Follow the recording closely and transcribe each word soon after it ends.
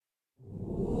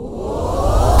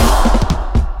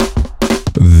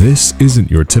This isn't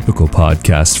your typical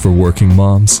podcast for working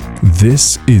moms.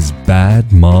 This is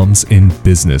Bad Moms in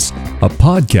Business, a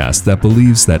podcast that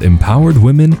believes that empowered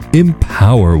women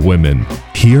empower women.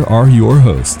 Here are your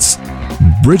hosts,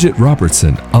 Bridget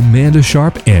Robertson, Amanda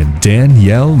Sharp, and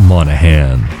Danielle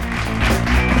Monahan.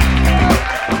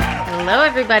 Hello,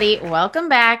 everybody. Welcome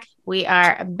back. We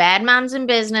are Bad Moms in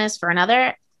Business for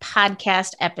another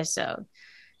podcast episode.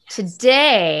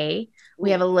 Today,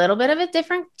 we have a little bit of a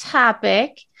different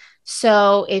topic.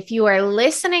 So if you are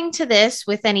listening to this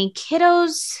with any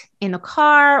kiddos in the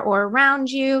car or around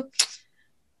you,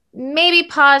 maybe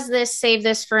pause this, save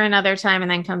this for another time,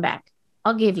 and then come back.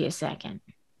 I'll give you a second.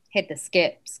 Hit the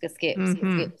skip.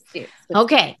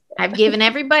 Okay. I've given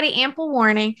everybody ample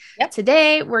warning. Yep.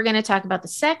 Today, we're going to talk about the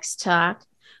sex talk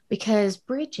because,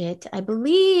 Bridget, I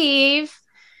believe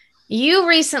you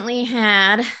recently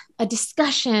had a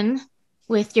discussion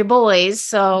with your boys.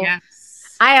 So yes.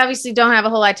 I obviously don't have a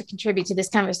whole lot to contribute to this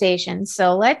conversation.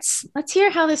 So let's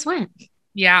hear how this went.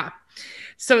 Yeah.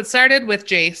 So it started with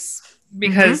Jace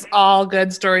because all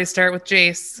good stories start with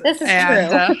Jace. This is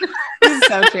true. This is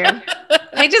so true.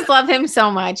 I just love him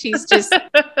so much. He's just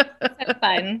So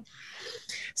fun.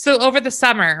 So over the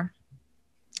summer,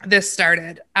 this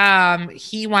started.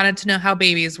 He wanted to know how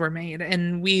babies were made,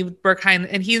 and we were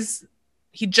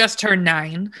he just turned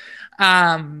 9.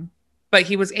 But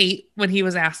he was 8 when he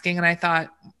was asking, and I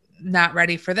thought, not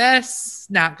ready for this,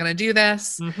 not going to do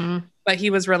this. But he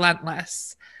was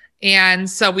relentless. And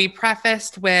so we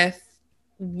prefaced with,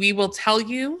 we will tell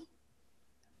you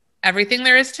everything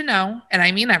there is to know, and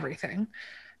I mean everything.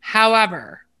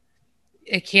 However,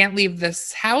 it can't leave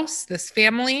this house, this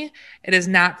family. It is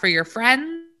not for your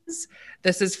friends.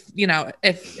 This is,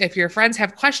 if your friends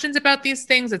have questions about these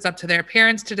things, it's up to their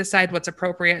parents to decide what's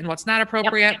appropriate and what's not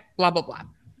appropriate, blah, blah, blah.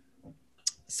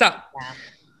 So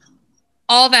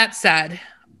all that said,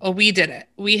 we did it.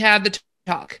 We had the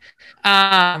talk.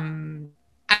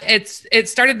 It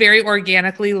started very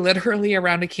organically, literally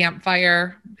around a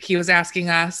campfire. He was asking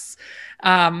us.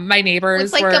 My neighbors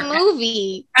it's like a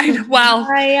movie. kind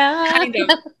of.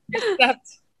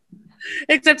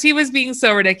 Except he was being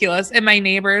so ridiculous. And my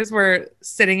neighbors were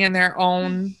sitting in their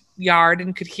own yard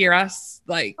and could hear us,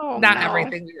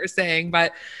 everything we were saying,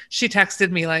 but she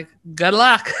texted me like, good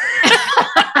luck.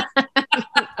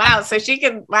 Wow. So she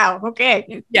can, wow.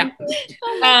 Okay. Yeah.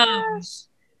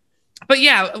 But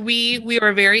yeah, we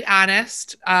were very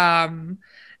honest. And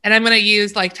I'm going to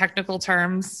use technical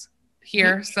terms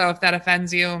here. So if that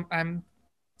offends you, I'm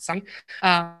sorry.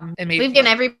 We've given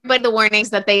everybody the warnings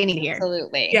that they need here.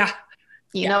 Absolutely. Yeah.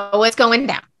 You know what's going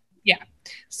down. Yeah.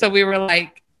 So we were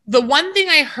like, the one thing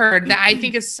I heard that I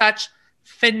think is such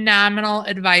phenomenal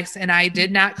advice, and I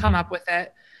did not come up with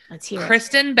it. Let's hear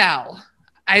Kristen Bell.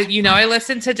 I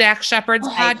listened to Dax Shepard's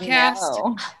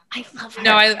podcast. I love her.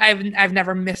 No, I've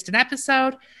never missed an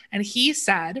episode. And he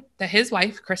said that his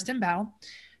wife, Kristen Bell,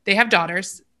 they have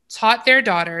daughters, taught their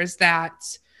daughters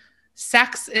that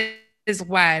sex is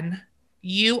when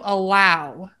you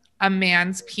allow a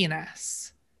man's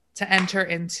penis to enter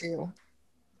into,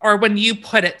 or when you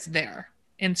put it there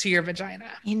into your vagina.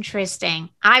 Interesting.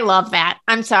 I love that.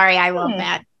 I'm sorry. I love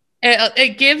that.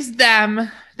 It gives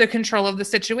them the control of the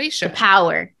situation. The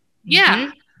power. Yeah.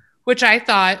 Which I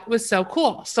thought was so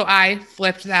cool. So I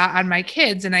flipped that on my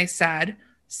kids and I said,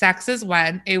 sex is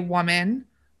when a woman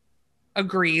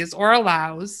agrees or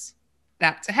allows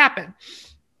that to happen.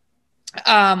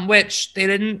 Which they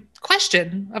didn't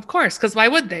question, of course, because why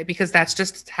would they? Because that's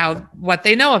just what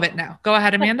they know of it now. Go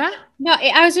ahead, Amanda. No,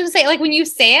 I was going to say, when you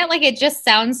say it, it just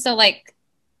sounds so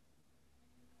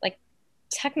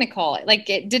technical.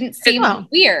 It didn't seem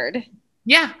weird.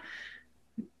 Yeah.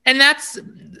 And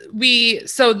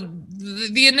so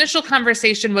the initial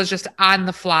conversation was just on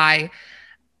the fly.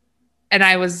 And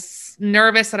I was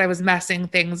nervous that I was messing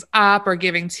things up or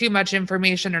giving too much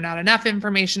information or not enough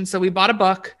information. So we bought a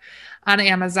book on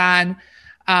Amazon.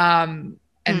 And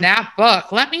that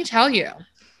book, let me tell you.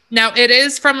 Now, it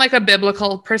is from a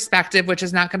biblical perspective, which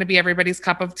is not going to be everybody's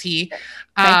cup of tea.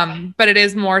 But it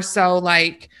is more so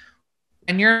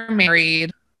when you're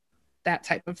married, that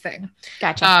type of thing.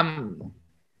 Gotcha.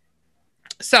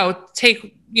 So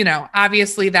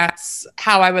obviously that's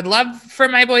how I would love for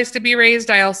my boys to be raised.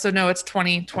 I also know it's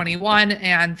 2021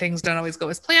 and things don't always go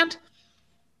as planned.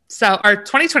 So, or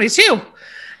 2022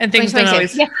 and things don't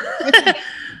always, whew,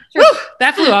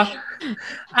 that flew off.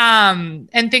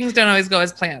 And things don't always go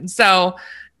as planned. So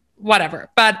whatever,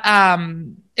 but,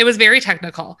 it was very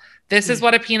technical. This is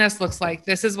what a penis looks like.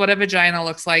 This is what a vagina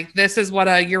looks like. This is what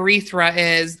a urethra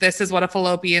is. This is what a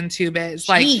fallopian tube is.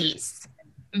 Jeez.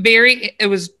 It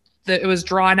was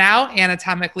drawn out,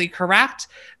 anatomically correct.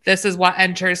 This is what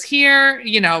enters here,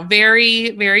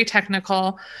 very, very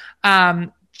technical.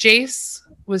 Jace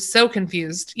was so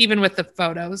confused, even with the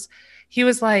photos. He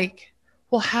was like,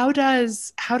 well, how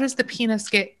does the penis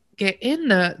get in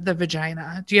the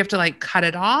vagina? Do you have to like cut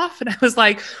it off? And I was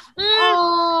like,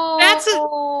 that's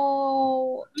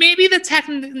maybe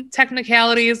the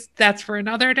technicalities. That's for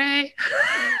another day.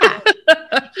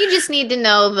 You just need to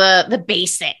know the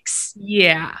basics.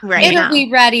 Yeah. Right. It'll now. be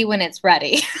ready when it's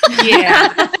ready.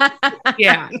 Yeah.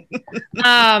 Yeah.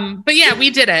 But yeah, we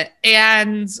did it.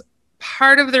 And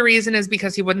part of the reason is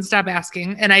because he wouldn't stop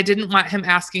asking, and I didn't want him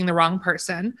asking the wrong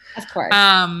person. Of course.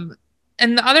 And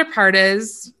the other part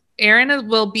is Aaron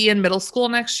will be in middle school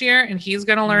next year, and he's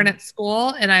going to learn at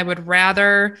school. And I would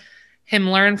rather him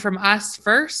learn from us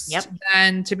first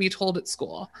than to be told at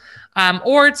school,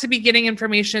 or to be getting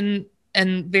information,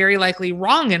 and very likely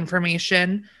wrong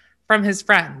information, from his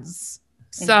friends.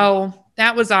 Mm-hmm. So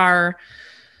that was our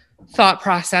thought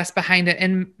process behind it.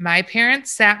 And my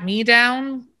parents sat me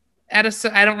down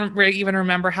I don't even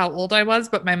remember how old I was,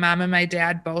 but my mom and my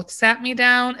dad both sat me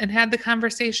down and had the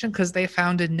conversation because they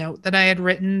found a note that I had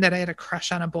written that I had a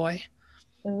crush on a boy.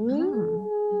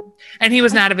 Ooh. And he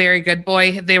was not a very good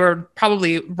boy. They were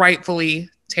probably rightfully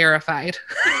terrified.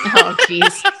 Oh,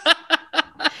 geez.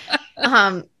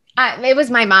 It was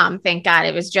my mom. Thank God.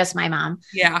 It was just my mom.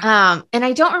 Yeah. And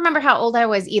I don't remember how old I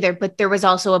was either, but there was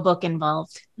also a book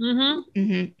involved. Mm-hmm.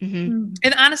 Mm-hmm, mm-hmm.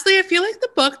 And honestly, I feel like the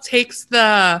book takes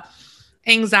the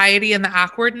anxiety and the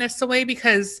awkwardness away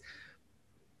because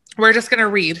we're just going to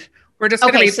read. We're just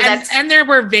going to read. So and there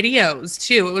were videos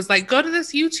too. It was like, go to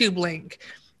this YouTube link,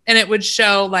 and it would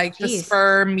show like the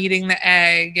sperm meeting the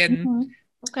egg and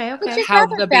how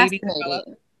the baby developed.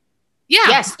 Yeah.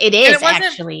 Yes, it is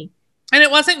actually. And it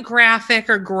wasn't graphic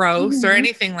or gross or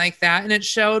anything like that. And it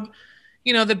showed,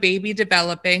 the baby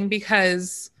developing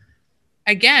because,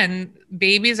 again,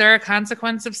 babies are a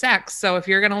consequence of sex. So if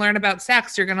you're going to learn about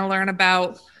sex, you're going to learn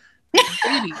about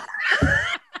babies.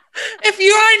 If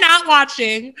you are not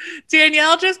watching,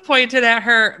 Danielle just pointed at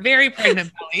her very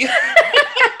pregnant belly.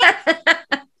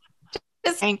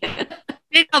 That's how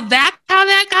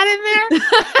that got in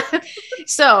there?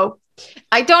 So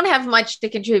I don't have much to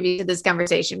contribute to this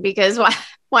conversation because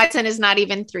Watson is not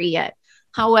even 3 yet.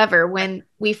 However, when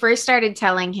we first started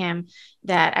telling him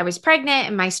that I was pregnant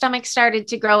and my stomach started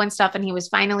to grow and stuff, and he was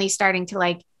finally starting to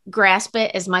like grasp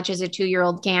it as much as a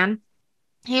 2-year-old can,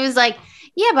 he was like,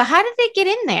 yeah, but how did they get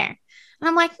in there? And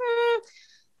I'm like,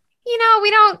 we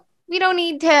don't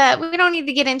need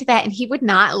to get into that. And he would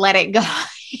not let it go.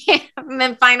 And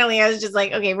then finally I was just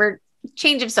like, okay, we're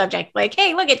change of subject. Like,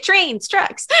 hey, look at trains,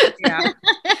 trucks. Yeah.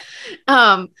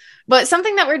 But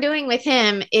something that we're doing with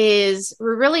him is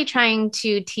we're really trying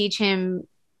to teach him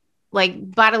like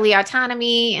bodily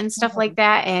autonomy and stuff like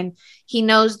that. And he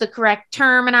knows the correct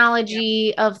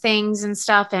terminology of things and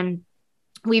stuff. And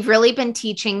we've really been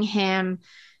teaching him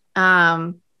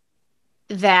that,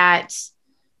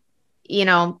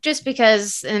 just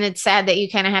because, and it's sad that you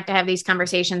kind of have to have these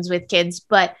conversations with kids,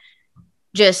 but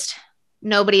just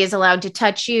nobody is allowed to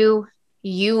touch you.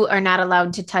 You are not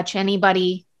allowed to touch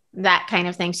anybody, that kind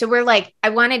of thing. So we're like, I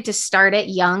wanted to start it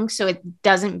young so it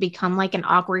doesn't become like an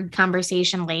awkward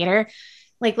conversation later.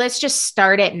 Like, let's just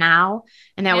start it now.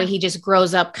 And that way he just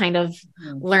grows up kind of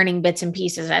learning bits and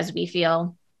pieces as we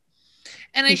feel.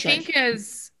 And I think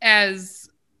as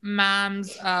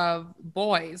moms of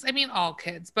boys, I mean, all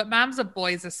kids, but moms of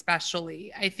boys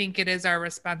especially, I think it is our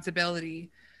responsibility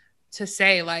to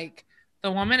say, like,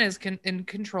 the woman is in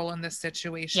control in this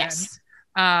situation. Yes.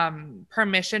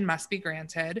 Permission must be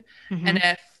granted. And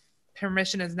if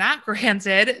permission is not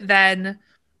granted, then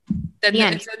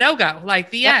it's a no-go,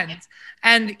 like the end.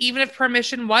 And even if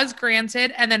permission was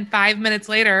granted and then 5 minutes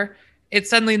later, it's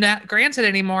suddenly not granted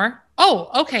anymore. Oh,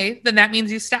 okay. Then that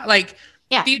means you stop. Like,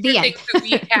 these are things that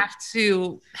we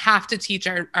have to teach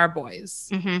our boys.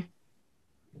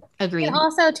 Agreed. And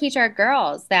also teach our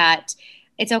girls that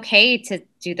it's okay to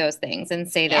do those things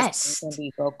and say those things and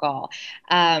be vocal.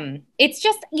 It's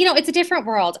just, it's a different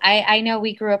world. I know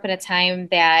we grew up in a time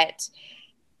that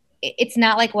it's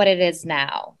not like what it is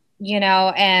now,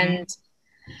 and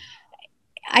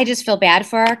I just feel bad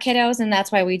for our kiddos. And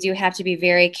that's why we do have to be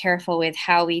very careful with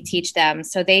how we teach them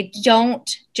so they don't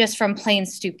just from plain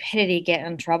stupidity get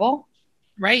in trouble.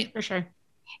 Right. For sure.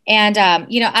 And,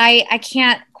 I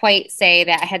can't quite say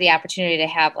that I had the opportunity to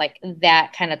have like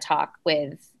that kind of talk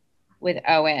with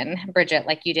Owen, Bridget,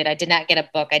 like you did. I did not get a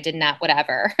book. I did not,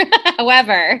 whatever.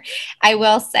 However, I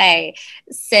will say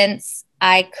since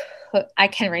I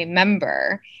can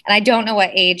remember, and I don't know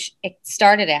what age it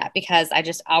started at because I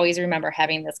just always remember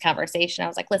having this conversation. I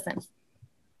was like, listen,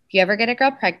 if you ever get a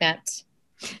girl pregnant,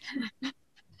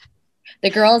 the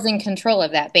girl's in control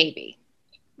of that baby.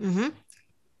 Mm-hmm.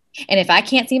 And if I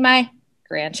can't see my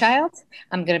grandchild,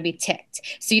 I'm going to be ticked.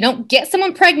 So you don't get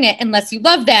someone pregnant unless you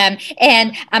love them.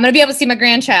 And I'm going to be able to see my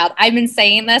grandchild. I've been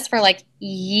saying this for like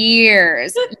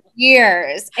years.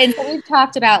 And so we've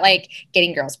talked about like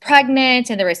getting girls pregnant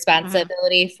and the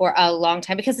responsibility for a long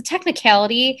time, because the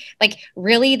technicality, like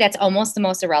really that's almost the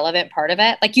most irrelevant part of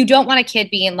it. Like you don't want a kid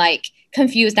being like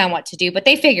confused on what to do, but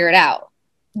they figure it out.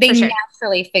 They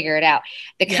naturally figure it out.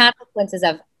 The consequences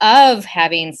of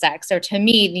having sex are, to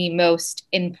me, the most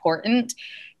important.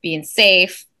 Being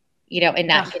safe, and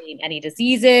not getting any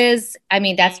diseases. I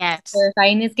mean, that's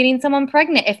terrifying as getting someone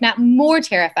pregnant, if not more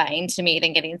terrifying to me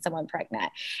than getting someone pregnant.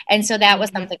 And so that was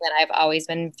something that I've always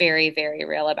been very, very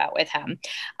real about with him.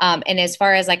 And as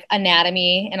far as like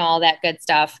anatomy and all that good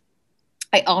stuff,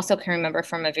 I also can remember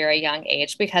from a very young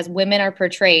age, because women are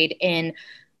portrayed in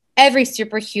every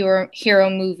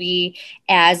superhero movie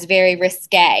as very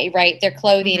risque, right? Their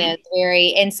clothing is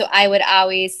very, and so I would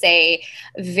always say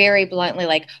very bluntly,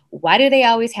 like, why do they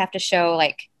always have to show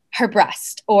like her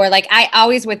breast? Or like, I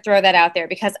always would throw that out there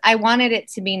because I wanted it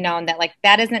to be known that like,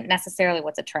 that isn't necessarily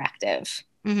what's attractive.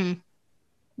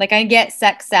 Like I get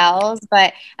sex sells,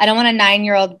 but I don't want a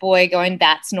 9-year-old boy going,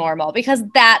 that's normal, because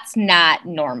that's not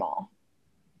normal.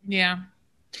 Yeah.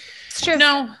 It's true.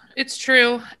 No, it's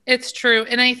true. It's true.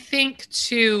 And I think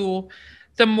too,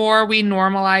 the more we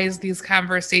normalize these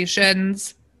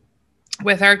conversations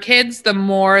with our kids, the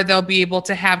more they'll be able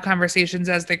to have conversations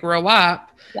as they grow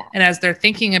up and as they're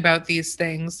thinking about these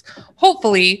things.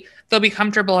 Hopefully they'll be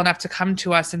comfortable enough to come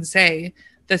to us and say,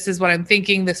 this is what I'm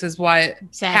thinking. This is what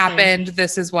happened.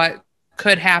 This is what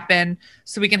could happen.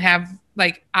 So we can have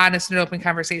like honest and open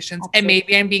conversations. Absolutely. And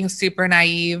maybe I'm being super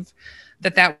naive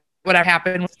that would have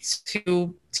happened with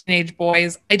 2 teenage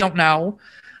boys. I don't know.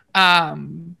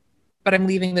 But I'm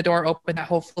leaving the door open that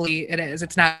hopefully it is.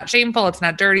 It's not shameful. It's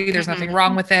not dirty. There's nothing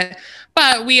wrong with it.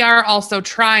 But we are also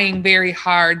trying very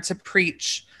hard to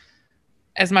preach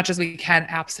as much as we can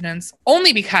abstinence,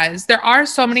 only because there are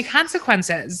so many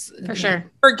consequences. For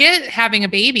sure. Forget having a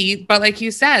baby. But like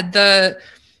you said,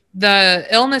 the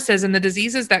illnesses and the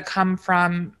diseases that come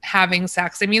from having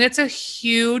sex. I mean, it's a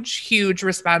huge, huge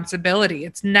responsibility.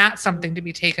 It's not something to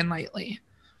be taken lightly.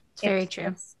 It's very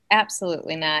true.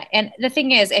 Absolutely not. And the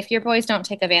thing is, if your boys don't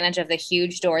take advantage of the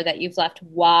huge door that you've left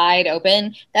wide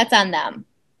open, that's on them.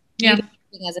 Yeah. You do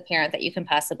everything as a parent that you can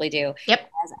possibly do.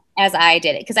 Yep. As I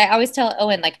did it. Because I always tell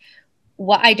Owen, like,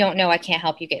 what I don't know, I can't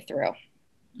help you get through.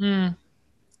 Oh,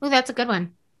 that's a good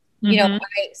one.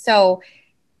 So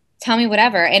tell me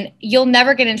whatever, and you'll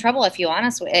never get in trouble if you're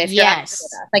honest with us.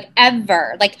 Like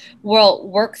ever. Like we'll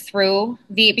work through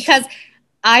because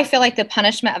I feel like the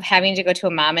punishment of having to go to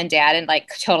a mom and dad and like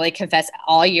totally confess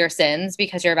all your sins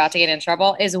because you're about to get in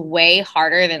trouble is way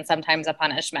harder than sometimes a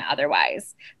punishment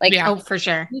otherwise. Like, oh, for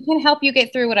sure. We can help you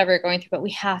get through whatever you're going through, but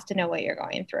we have to know what you're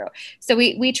going through. So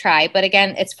we try, but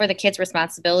again, it's for the kid's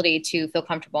responsibility to feel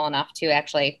comfortable enough to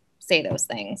actually say those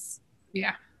things.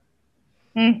 Yeah.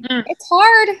 It's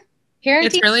hard. Parenting.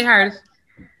 It's really hard.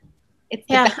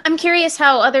 I'm curious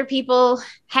how other people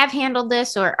have handled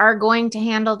this or are going to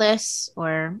handle this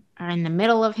or are in the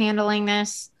middle of handling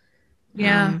this.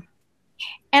 Yeah.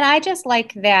 And I just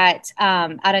like that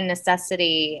out of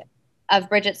necessity of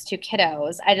Bridget's 2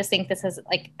 kiddos, I just think this is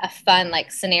like a fun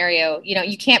like scenario.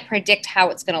 You can't predict how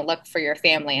it's going to look for your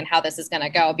family and how this is going to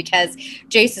go because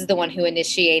Jace is the one who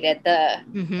initiated the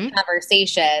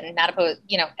conversation,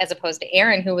 as opposed to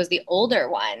Aaron, who was the older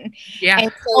one. Yeah.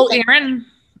 So,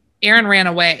 Aaron ran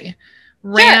away,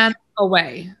 ran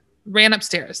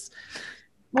upstairs.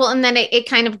 Well, and then it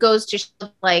kind of goes to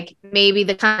show, like maybe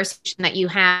the conversation that you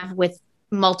have with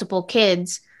multiple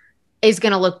kids is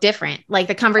going to look different. Like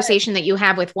the conversation that you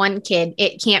have with one kid,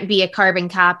 it can't be a carbon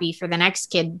copy for the next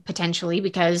kid potentially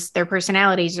because their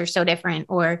personalities are so different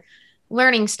or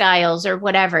learning styles or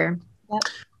whatever. Yep.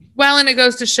 Well, and it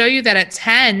goes to show you that at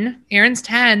 10, Aaron's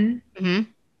 10,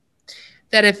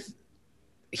 that if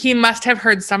he must have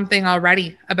heard something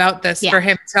already about this for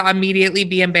him to immediately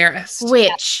be embarrassed.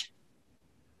 Which,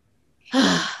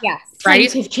 yes, right?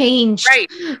 Things have changed. Right.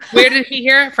 Where did he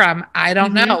hear it from? I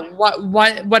don't know.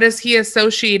 What is he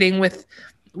associating with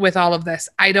all of this?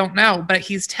 I don't know. But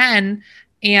he's 10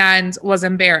 and was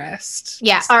embarrassed.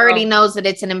 Yeah, so, already knows that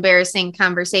it's an embarrassing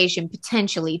conversation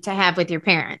potentially to have with your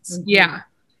parents. Yeah.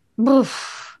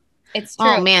 Oof. It's true.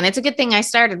 Oh man, it's a good thing I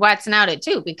started Watson out at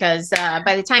 2 because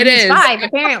by the time he's 5,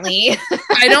 apparently.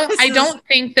 I don't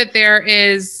think that there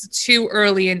is too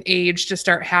early an age to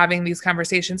start having these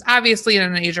conversations, obviously in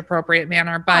an age appropriate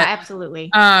manner, but absolutely.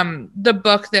 The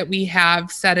book that we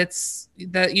have said it's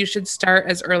that you should start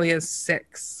as early as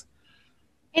 6.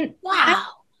 And wow.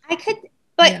 I could,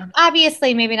 but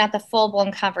obviously maybe not the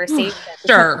full-blown conversation.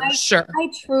 Sure.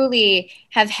 I truly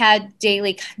have had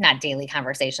not daily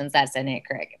conversations, that's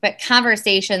inaccurate, but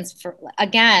conversations for,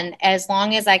 again, as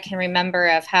long as I can remember,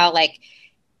 of how like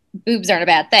boobs aren't a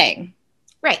bad thing.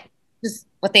 Right. Just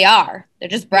what they are. They're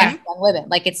just breasts on women.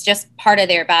 Like it's just part of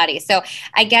their body. So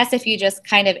I guess if you just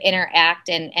kind of interact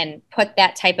and put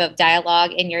that type of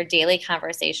dialogue in your daily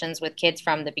conversations with kids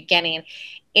from the beginning,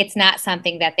 it's not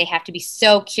something that they have to be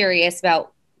so curious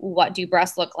about what do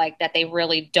breasts look like that they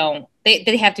really don't.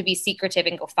 They have to be secretive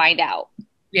and go find out.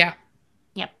 Yeah.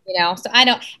 Yep. You know, so I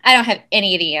don't have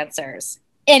any of the answers.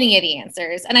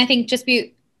 And I think just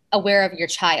be aware of your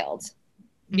child.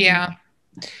 Yeah.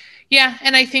 Yeah.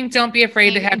 And I think don't be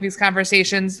afraid to have these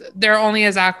conversations. They're only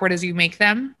as awkward as you make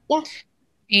them. Yeah.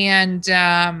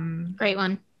 And great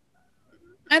one.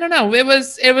 I don't know. It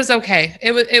was okay.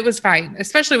 It was fine,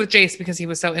 especially with Jace because he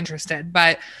was so interested.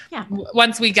 But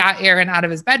once we got Aaron out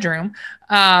of his bedroom,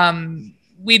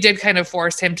 we did kind of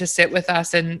force him to sit with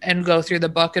us and go through the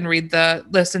book and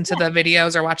listen to the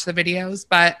videos or watch the videos.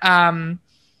 But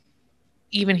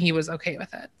even he was okay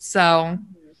with it. So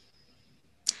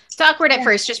it's awkward at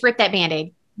first. Just rip that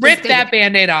Band-Aid. Rip that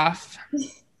Band-Aid off.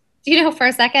 You know, for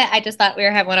a second, I just thought we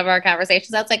were having one of our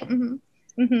conversations. I was like, mm-hmm.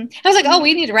 I was like, oh,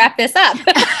 we need to wrap this up.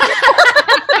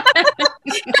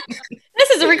 This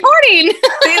is a recording.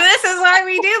 See, this is why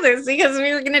we do this, because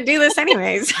we were going to do this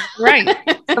anyways. Right.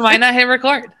 So why not hit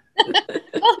record?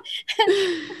 Well,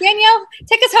 Danielle,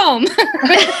 take us home.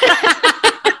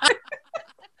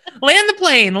 Land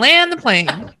the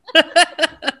plane.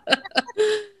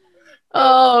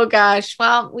 Oh, gosh.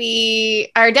 Well,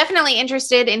 we are definitely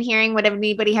interested in hearing what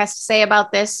anybody has to say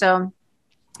about this. So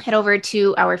head over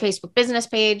to our Facebook business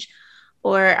page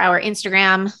or our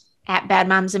Instagram at Bad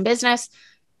Moms in Business.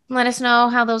 Let us know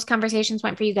how those conversations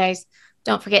went for you guys.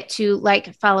 Don't forget to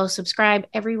like, follow, subscribe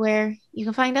everywhere you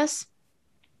can find us.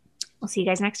 We'll see you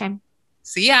guys next time.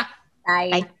 See ya. Bye.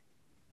 Bye.